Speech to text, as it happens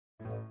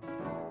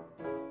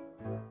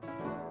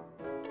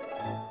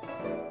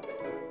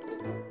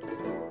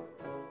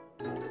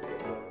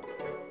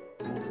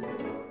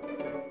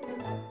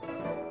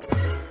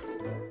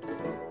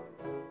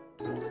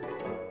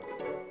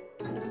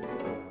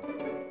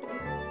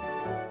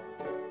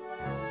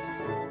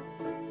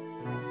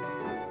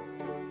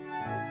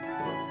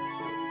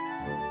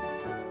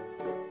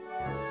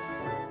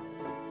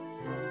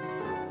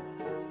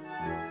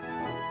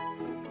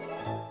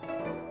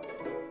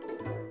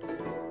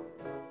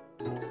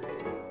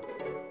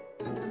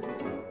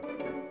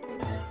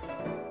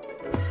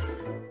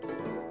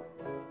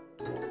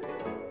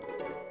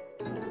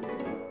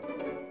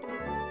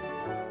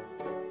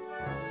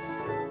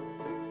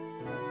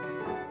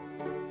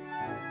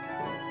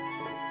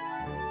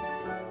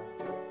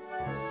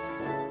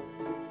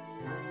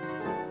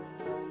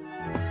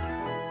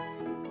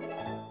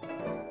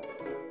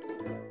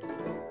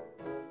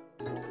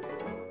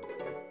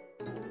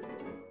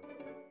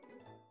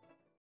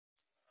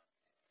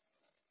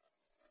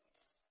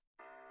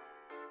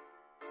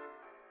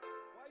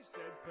I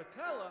said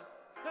patella.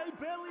 I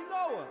barely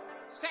know her.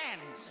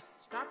 Sans,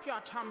 stop your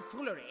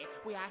tomfoolery.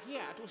 We are here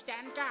to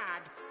stand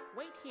guard.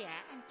 Wait here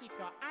and keep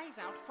your eyes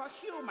out for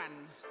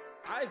humans.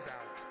 Eyes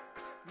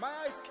out?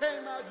 My eyes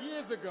came out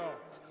years ago.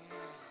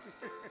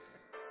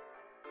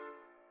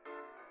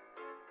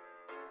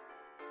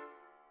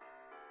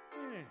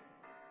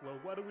 Well,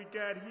 what do we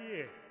got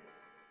here?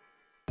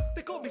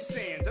 They call me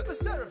Sans, I'm the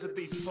serif of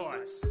these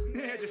parts.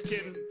 Yeah, just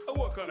kidding, I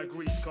work on a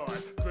grease cart.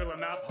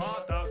 Grilling up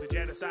hot dogs to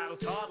genocidal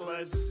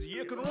toddlers.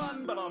 You can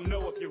run, but I'll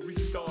know if you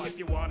restart. If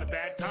you want a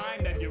bad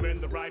time, then you're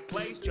in the right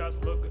place.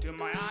 Just look into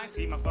my eyes,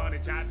 see my funny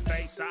tight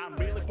face. I'm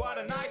really quite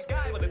a nice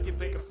guy, but if you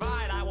pick a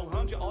fight, I will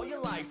hunt you all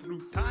your life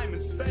through time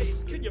and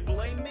space. Can you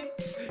blame me?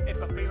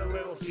 If I feel a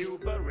little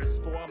hubris,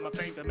 form a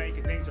thing to make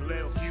things a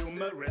little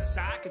humorous.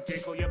 I can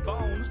tickle your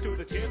bones to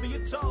the tip of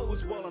your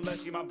toes. Well,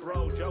 unless you're my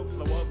bro, Joe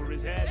flew over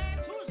his head.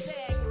 Sans, who's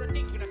there, you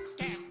ridiculous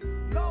scamp?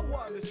 No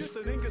one, it's just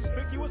an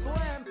inconspicuous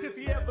lamp. If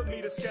you ever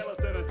meet a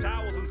skeleton and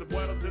towels and some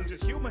Weddleton,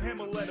 just humor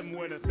him and let him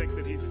win and think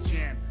that he's a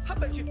champ. I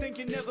bet you think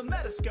you never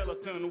met a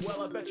skeleton.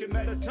 Well, I bet you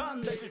met a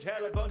ton. They just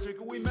had a bunch of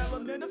gooey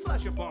melanin and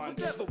flesh upon.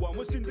 Never one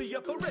was in the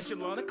upper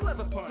echelon, a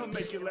clever pun. I'll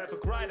make you laugh or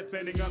cry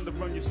depending on the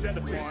run you set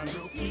upon.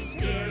 Spooky,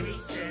 scary,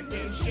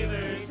 sending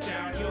shivers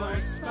down your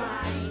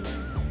spine.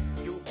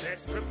 You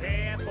best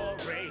prepare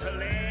for a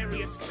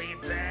hilariously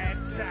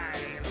bad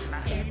time.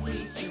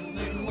 Every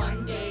human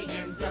one day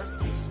ends up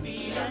 6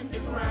 feet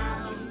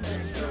underground.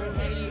 As you're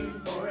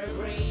heading for a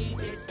grave,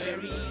 it's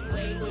buried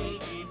way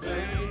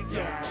deeper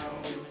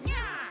down. Yeah,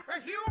 a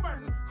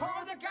human!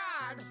 Call the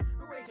guards!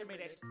 Wait a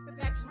minute,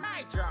 that's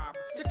my job.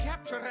 To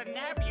capture a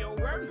Nabio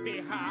won't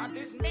be hard.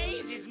 This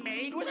maze is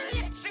made with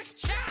electric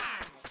charge!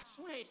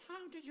 Wait,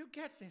 how did you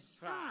get this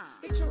far?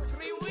 It took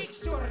 3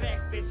 weeks to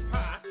wreck this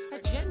part. I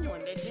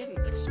genuinely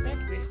didn't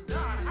expect this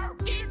done. How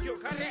did you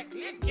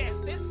correctly guess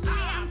this?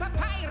 I am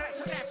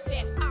Papyrus! I've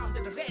set armed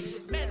and ready.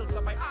 This medals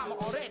on my armor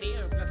already.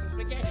 Oh, plus some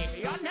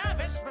spaghetti. You're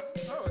nervous,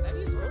 but oh, that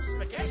is good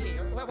spaghetti.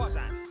 Where was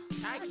I?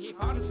 I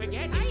keep on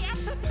forgetting. I am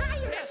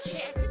Papyrus,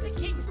 chef of the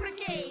King's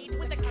Brigade.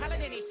 With the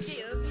culinary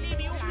skills, leave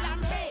you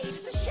flambéed.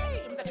 It's a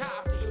shame that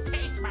after you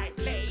taste my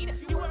blade,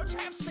 you won't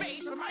have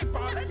space for my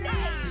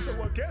bolognese.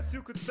 So I guess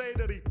you could say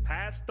that he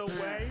passed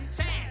away.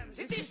 Sans,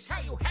 is this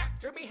how you have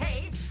to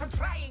behave? I'm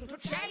trying to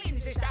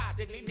challenge this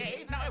dastardly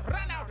knave. Now I've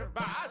run out of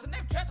bars and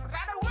they've just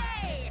run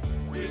away.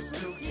 We're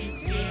spooky,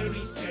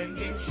 scary,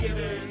 sending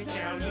shivers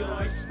down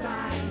your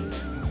spine.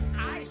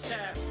 I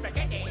serve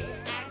spaghetti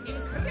and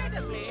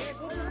incredibly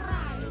good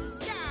rhyme.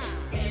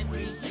 Yeah.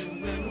 Every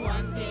human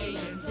one day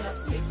ends up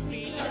 6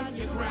 feet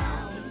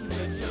underground.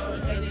 But you're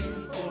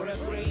heading for a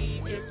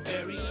grave that's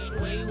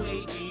buried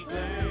way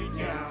deeper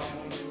down.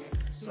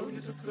 So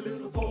you took a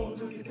little fall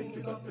till you think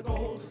you got the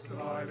gold to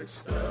start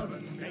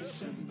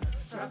extermination.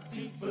 Trapped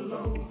deep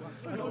below,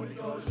 and all you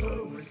gotta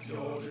show is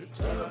your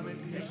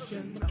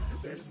determination.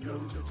 There's no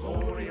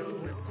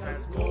tutorial, it's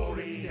as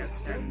gory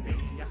as can be.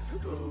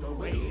 Will the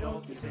weight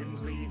of your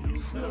sins leave you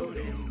snowed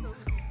in?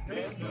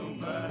 There's no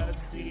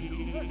mercy.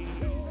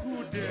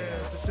 Who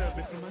dares disturb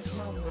me from my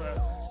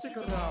slumber? Stick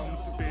around,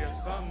 this will be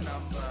a fun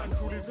number. I'm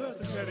fully versed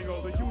in turning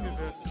all the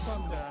universe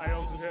asunder. I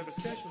also have a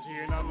specialty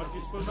and I'm a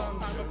peaceful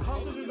lunge. I'm a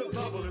puzzle in a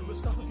bubble in the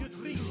stuff of your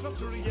dreams. Trust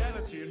to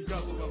reality and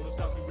guzzle on the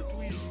stuff in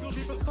between. You'll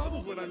be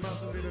befuddled when I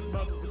muscle in and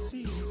muddle the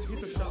seams.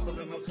 Hit the shuffle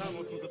and I'll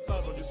tumble through the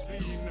bubble you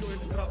stream. You're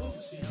into trouble, you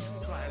see.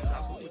 Try and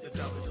tumble with the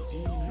WD.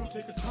 You'll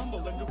take a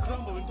tumble and you'll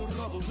crumble into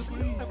rubble to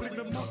breathe. I bring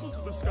the muscle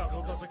to the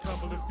scuttle, plus a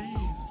couple of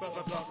beans. But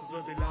my process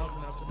won't be loud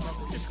enough to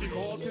muffle. Just get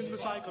caught in the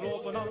cycle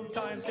of an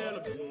undying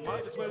skeleton.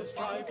 Might as well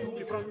strive to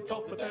be front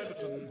of the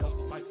peloton.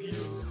 What might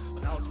feel,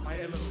 but out of my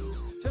element.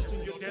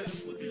 Testing your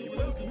death would be a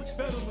welcome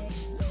experiment.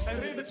 I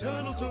read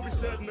eternal, so be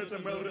certain that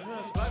I'm well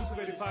rehearsed. I'm so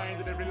very fine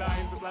that every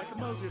line is like a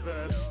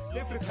multiverse.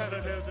 Every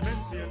parallel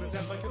dimension is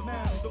at my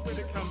command. But when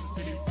it comes to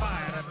stealing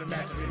fire, I'm the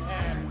matter in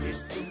hand. We're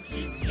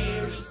spooky,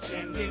 scary,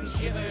 sending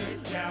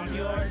shivers down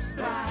your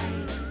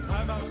spine.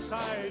 I'm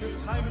outside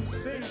of time and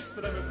space,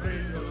 but I'm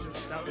afraid you're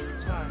just out of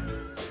time.